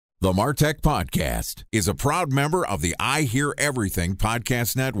The MarTech Podcast is a proud member of the I Hear Everything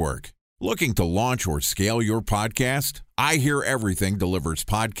Podcast Network. Looking to launch or scale your podcast? I Hear Everything delivers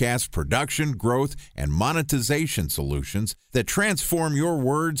podcast production, growth, and monetization solutions that transform your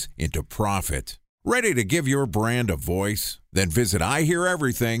words into profit. Ready to give your brand a voice? Then visit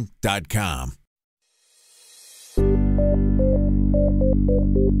iheareverything.com.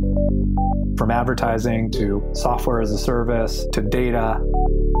 From advertising to software as a service to data.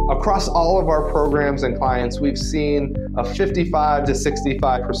 Across all of our programs and clients, we've seen a 55 to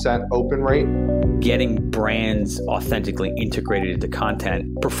 65% open rate. Getting brands authentically integrated into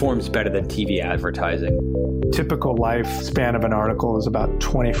content performs better than TV advertising. Typical lifespan of an article is about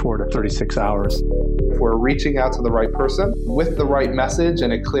 24 to 36 hours. If we're reaching out to the right person with the right message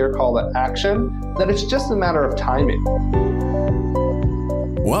and a clear call to action, then it's just a matter of timing.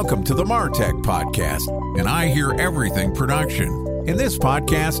 Welcome to the MarTech Podcast, an I Hear Everything production. In this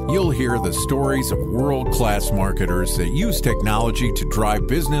podcast, you'll hear the stories of world-class marketers that use technology to drive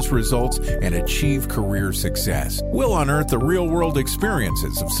business results and achieve career success. We'll unearth the real-world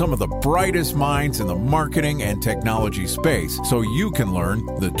experiences of some of the brightest minds in the marketing and technology space so you can learn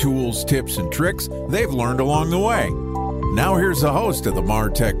the tools, tips, and tricks they've learned along the way. Now here's the host of the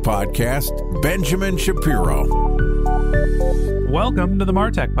MarTech Podcast, Benjamin Shapiro. Welcome to the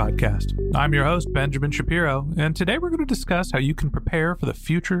MarTech Podcast. I'm your host, Benjamin Shapiro, and today we're going to discuss how you can prepare for the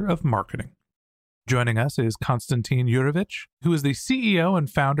future of marketing. Joining us is Constantine Yurevich, who is the CEO and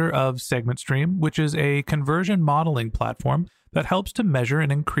founder of SegmentStream, which is a conversion modeling platform that helps to measure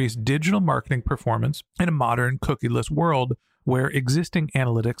and increase digital marketing performance in a modern cookieless world where existing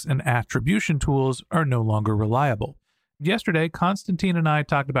analytics and attribution tools are no longer reliable. Yesterday, Constantine and I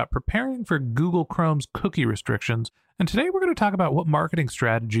talked about preparing for Google Chrome's cookie restrictions, and today we're going to talk about what marketing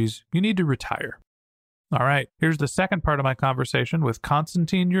strategies you need to retire. All right, here's the second part of my conversation with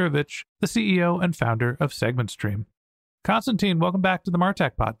Constantine Yurevich, the CEO and founder of SegmentStream. Constantine, welcome back to the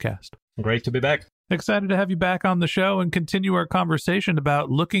MarTech Podcast. Great to be back. Excited to have you back on the show and continue our conversation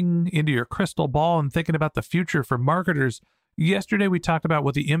about looking into your crystal ball and thinking about the future for marketers. Yesterday, we talked about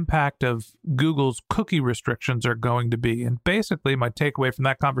what the impact of Google's cookie restrictions are going to be. And basically, my takeaway from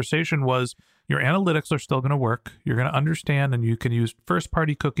that conversation was your analytics are still going to work. You're going to understand, and you can use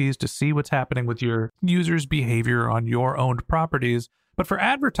first-party cookies to see what's happening with your users' behavior on your owned properties. But for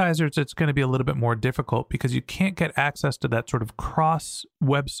advertisers, it's going to be a little bit more difficult because you can't get access to that sort of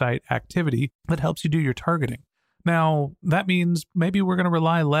cross-website activity that helps you do your targeting. Now, that means maybe we're going to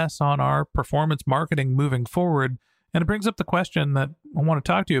rely less on our performance marketing moving forward. And it brings up the question that I want to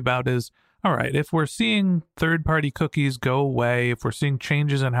talk to you about is, all right, if we're seeing third-party cookies go away, if we're seeing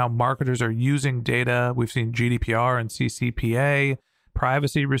changes in how marketers are using data, we've seen GDPR and CCPA,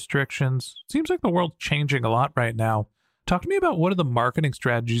 privacy restrictions. Seems like the world's changing a lot right now. Talk to me about what are the marketing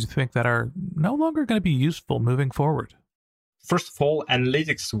strategies you think that are no longer going to be useful moving forward? First of all,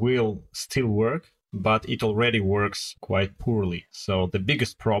 analytics will still work, but it already works quite poorly. So the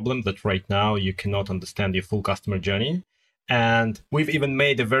biggest problem that right now you cannot understand your full customer journey. And we've even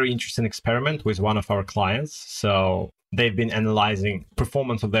made a very interesting experiment with one of our clients. So they've been analyzing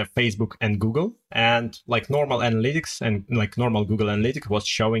performance of their Facebook and Google. And like normal analytics and like normal Google Analytics was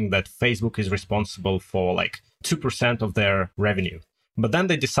showing that Facebook is responsible for like 2% of their revenue. But then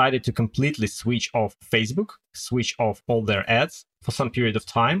they decided to completely switch off Facebook, switch off all their ads for some period of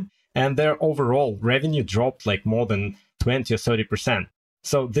time. And their overall revenue dropped like more than 20 or 30%.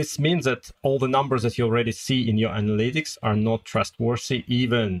 So this means that all the numbers that you already see in your analytics are not trustworthy,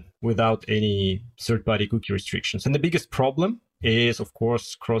 even without any third-party cookie restrictions. And the biggest problem is, of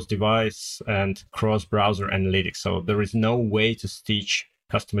course, cross-device and cross-browser analytics. So there is no way to stitch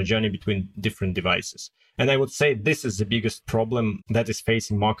customer journey between different devices. And I would say this is the biggest problem that is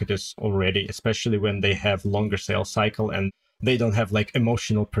facing marketers already, especially when they have longer sales cycle and they don't have like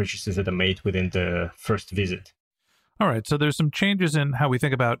emotional purchases that are made within the first visit. All right. So there's some changes in how we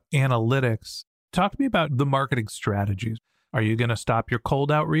think about analytics. Talk to me about the marketing strategies. Are you going to stop your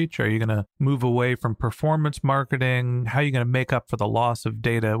cold outreach? Are you going to move away from performance marketing? How are you going to make up for the loss of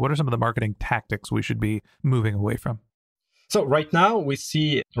data? What are some of the marketing tactics we should be moving away from? So right now we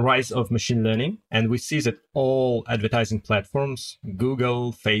see a rise of machine learning, and we see that all advertising platforms,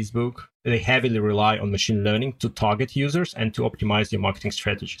 Google, Facebook, they heavily rely on machine learning to target users and to optimize their marketing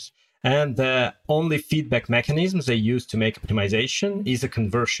strategies. And the only feedback mechanisms they use to make optimization is a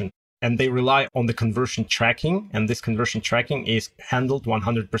conversion. And they rely on the conversion tracking, and this conversion tracking is handled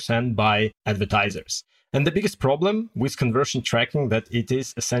 100% by advertisers. And the biggest problem with conversion tracking that it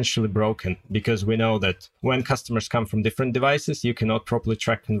is essentially broken, because we know that when customers come from different devices, you cannot properly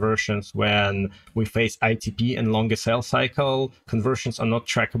track conversions. When we face ITP and longer sales cycle, conversions are not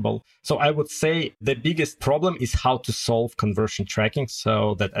trackable. So I would say the biggest problem is how to solve conversion tracking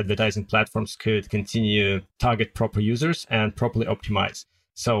so that advertising platforms could continue target proper users and properly optimize.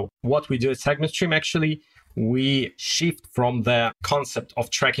 So what we do at SegmentStream, actually, we shift from the concept of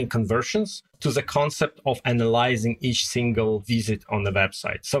tracking conversions to the concept of analyzing each single visit on the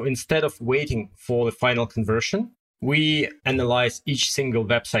website. So instead of waiting for the final conversion, we analyze each single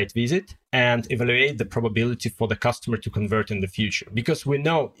website visit and evaluate the probability for the customer to convert in the future. Because we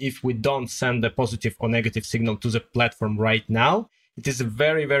know if we don't send a positive or negative signal to the platform right now, it is a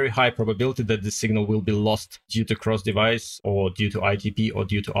very, very high probability that the signal will be lost due to cross-device or due to ITP or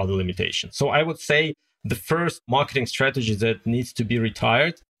due to other limitations. So I would say the first marketing strategy that needs to be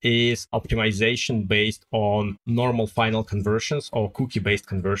retired is optimization based on normal final conversions or cookie-based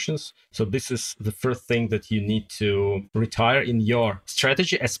conversions. So this is the first thing that you need to retire in your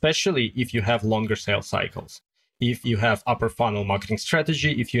strategy, especially if you have longer sales cycles. If you have upper funnel marketing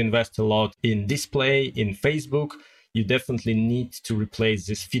strategy, if you invest a lot in display, in Facebook, you definitely need to replace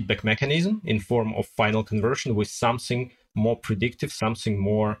this feedback mechanism in form of final conversion with something more predictive, something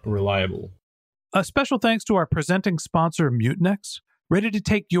more reliable. A special thanks to our presenting sponsor, Mutinex. Ready to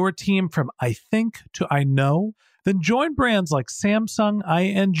take your team from I think to I know? Then join brands like Samsung,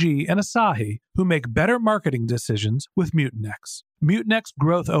 ING, and Asahi who make better marketing decisions with Mutinex. Mutinex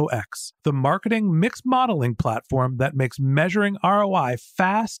Growth OX, the marketing mix modeling platform that makes measuring ROI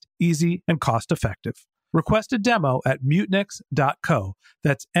fast, easy, and cost-effective. Request a demo at mutinex.co.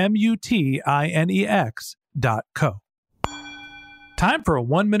 That's mutinex.co. Time for a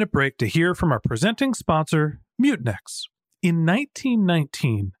 1-minute break to hear from our presenting sponsor, Mutinex. In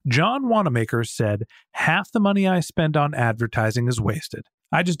 1919, John Wanamaker said, "Half the money I spend on advertising is wasted.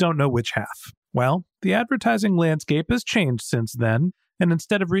 I just don't know which half." Well, the advertising landscape has changed since then, and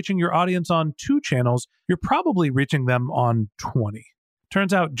instead of reaching your audience on 2 channels, you're probably reaching them on 20.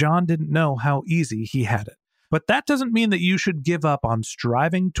 Turns out John didn't know how easy he had it. But that doesn't mean that you should give up on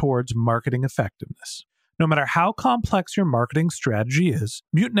striving towards marketing effectiveness. No matter how complex your marketing strategy is,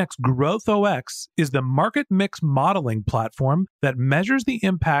 Mutinex Growth OX is the market mix modeling platform that measures the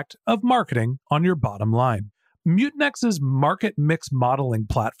impact of marketing on your bottom line. Mutinex's market mix modeling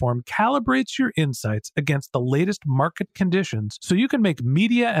platform calibrates your insights against the latest market conditions so you can make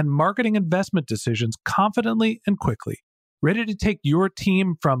media and marketing investment decisions confidently and quickly. Ready to take your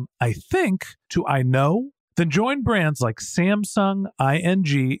team from I think to I know? Then join brands like Samsung,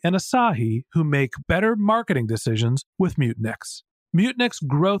 ING, and Asahi who make better marketing decisions with Mutinex. Mutinex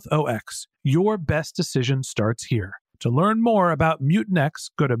Growth OX. Your best decision starts here. To learn more about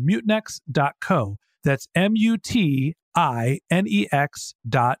Mutinex, go to mutinex.co. That's mutinex.co.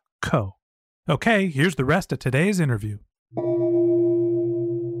 Okay, here's the rest of today's interview.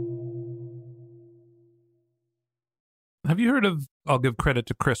 Have you heard of, I'll give credit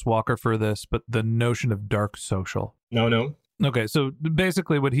to Chris Walker for this, but the notion of dark social? No. Okay, so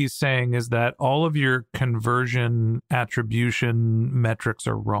basically what he's saying is that all of your conversion attribution metrics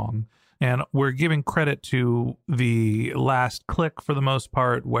are wrong. And we're giving credit to the last click for the most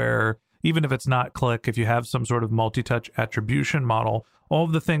part, where even if it's not click, if you have some sort of multi-touch attribution model, all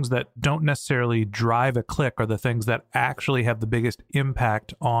of the things that don't necessarily drive a click are the things that actually have the biggest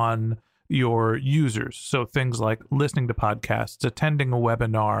impact on your users. So things like listening to podcasts, attending a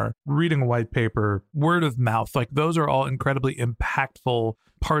webinar, reading a white paper, word of mouth, like those are all incredibly impactful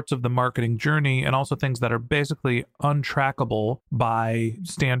parts of the marketing journey, and also things that are basically untrackable by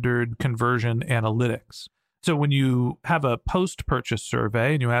standard conversion analytics. So when you have a post-purchase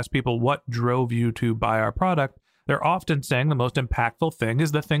survey and you ask people what drove you to buy our product, they're often saying the most impactful thing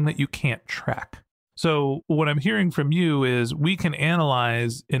is the thing that you can't track. So what I'm hearing from you is we can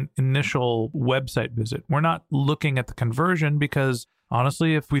analyze an initial website visit. We're not looking at the conversion because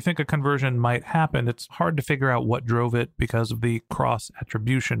honestly, if we think a conversion might happen, it's hard to figure out what drove it because of the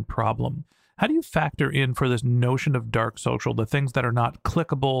cross-attribution problem. How do you factor in for this notion of dark social, the things that are not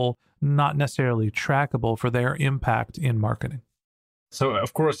clickable, not necessarily trackable for their impact in marketing? So,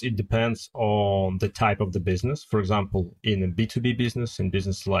 of course, it depends on the type of the business. For example, in a B2B business, in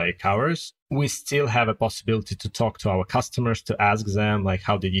business like ours, we still have a possibility to talk to our customers, to ask them, like,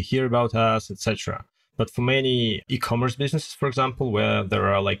 how did you hear about us, etc. But for many e-commerce businesses, for example, where there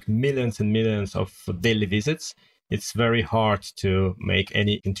are like millions and millions of daily visits, it's very hard to make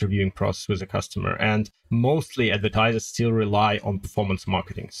any interviewing process with a customer. And mostly advertisers still rely on performance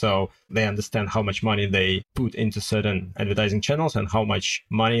marketing. So they understand how much money they put into certain advertising channels and how much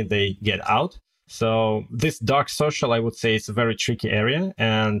money they get out. So this dark social, I would say, is a very tricky area.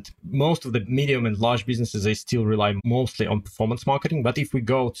 And most of the medium and large businesses, they still rely mostly on performance marketing. But if we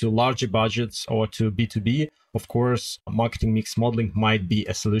go to larger budgets or to B2B, of course, marketing mix modeling might be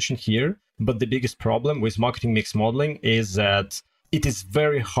a solution here. But the biggest problem with marketing mix modeling is that it is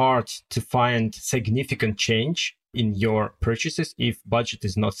very hard to find significant change in your purchases if budget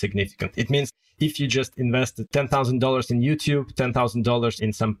is not significant. It means if you just invested $10,000 in YouTube, $10,000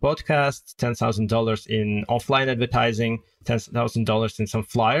 in some podcasts, $10,000 in offline advertising, $10,000 in some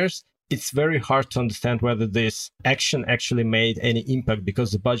flyers, it's very hard to understand whether this action actually made any impact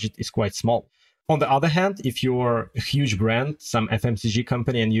because the budget is quite small. On the other hand, if you're a huge brand, some FMCG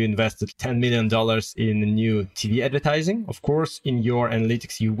company, and you invested $10 million in new TV advertising, of course, in your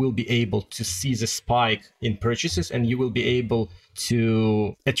analytics, you will be able to see the spike in purchases and you will be able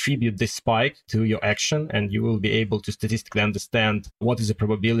to attribute this spike to your action, and you will be able to statistically understand what is the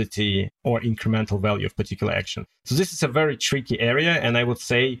probability or incremental value of particular action. So this is a very tricky area. And I would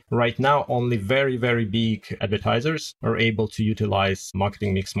say right now, only very, very big advertisers are able to utilize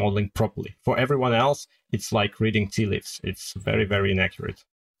marketing mix modeling properly. For everyone else, it's like reading tea leaves. It's very, very inaccurate.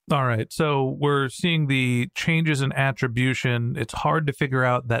 All right. So we're seeing the changes in attribution. It's hard to figure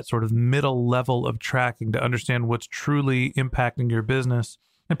out that sort of middle level of tracking to understand what's truly impacting your business.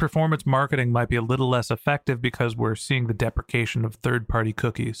 And performance marketing might be a little less effective because we're seeing the deprecation of third-party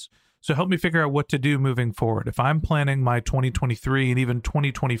cookies. So help me figure out what to do moving forward. If I'm planning my 2023 and even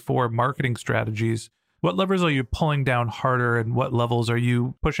 2024 marketing strategies, what levers are you pulling down harder and what levels are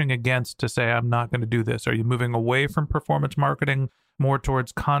you pushing against to say, I'm not going to do this? Are you moving away from performance marketing more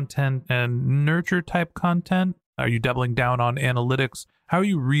towards content and nurture type content? Are you doubling down on analytics? How are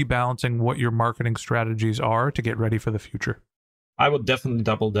you rebalancing what your marketing strategies are to get ready for the future? I would definitely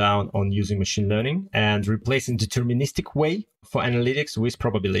double down on using machine learning and replacing deterministic way for analytics with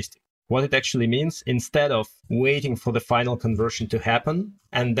probabilistic. What it actually means, instead of waiting for the final conversion to happen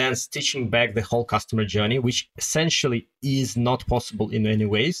and then stitching back the whole customer journey, which essentially is not possible in many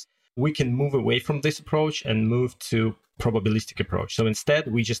ways, we can move away from this approach and move to probabilistic approach. So instead,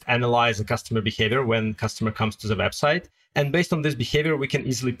 we just analyze the customer behavior when customer comes to the website. And based on this behavior, we can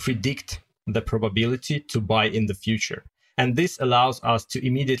easily predict the probability to buy in the future. And this allows us to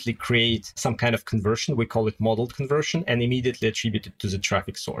immediately create some kind of conversion. We call it modeled conversion, and immediately attribute it to the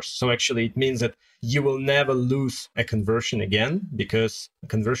traffic source. So actually, it means that you will never lose a conversion again, because the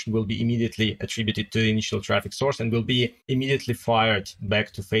conversion will be immediately attributed to the initial traffic source and will be immediately fired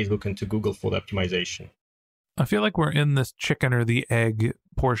back to Facebook and to Google for the optimization. I feel like we're in this chicken or the egg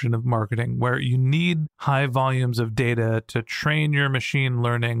portion of marketing where you need high volumes of data to train your machine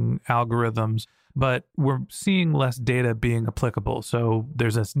learning algorithms, but we're seeing less data being applicable. So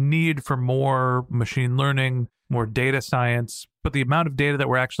there's this need for more machine learning, more data science, but the amount of data that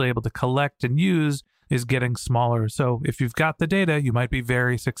we're actually able to collect and use is getting smaller. So if you've got the data, you might be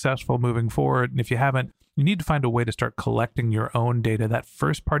very successful moving forward. And if you haven't, you need to find a way to start collecting your own data. That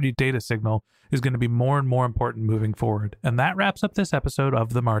first-party data signal is going to be more and more important moving forward. And that wraps up this episode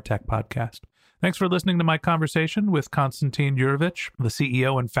of the MarTech Podcast. Thanks for listening to my conversation with Constantine Yurevich, the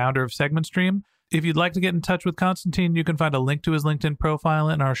CEO and founder of SegmentStream. If you'd like to get in touch with Constantine, you can find a link to his LinkedIn profile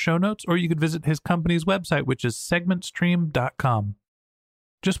in our show notes, or you could visit his company's website, which is SegmentStream.com.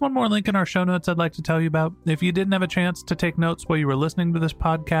 Just one more link in our show notes I'd like to tell you about. If you didn't have a chance to take notes while you were listening to this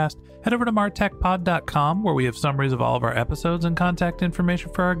podcast, head over to martechpod.com, where we have summaries of all of our episodes and contact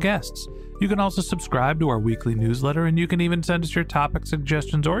information for our guests. You can also subscribe to our weekly newsletter, and you can even send us your topic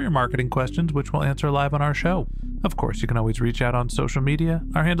suggestions or your marketing questions, which we'll answer live on our show. Of course, you can always reach out on social media.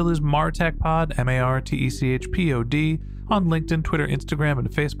 Our handle is MarTechPod, MarTechPod, on LinkedIn, Twitter, Instagram, and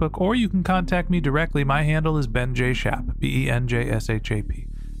Facebook, or you can contact me directly. My handle is Ben J. Shap, BenJShap.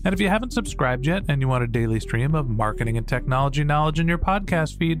 And if you haven't subscribed yet and you want a daily stream of marketing and technology knowledge in your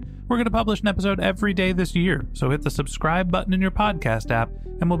podcast feed, we're going to publish an episode every day this year. So hit the subscribe button in your podcast app,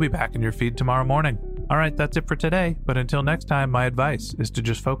 and we'll be back in your feed tomorrow morning. All right, that's it for today. But until next time, my advice is to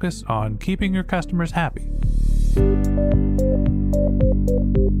just focus on keeping your customers happy.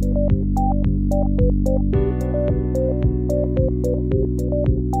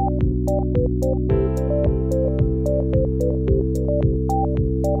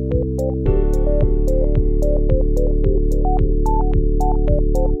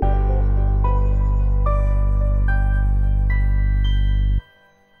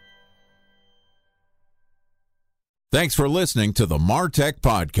 Thanks for listening to the MarTech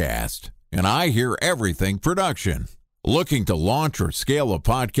Podcast, an I Hear Everything production. Looking to launch or scale a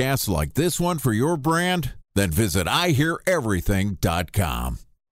podcast like this one for your brand? Then visit iheareverything.com.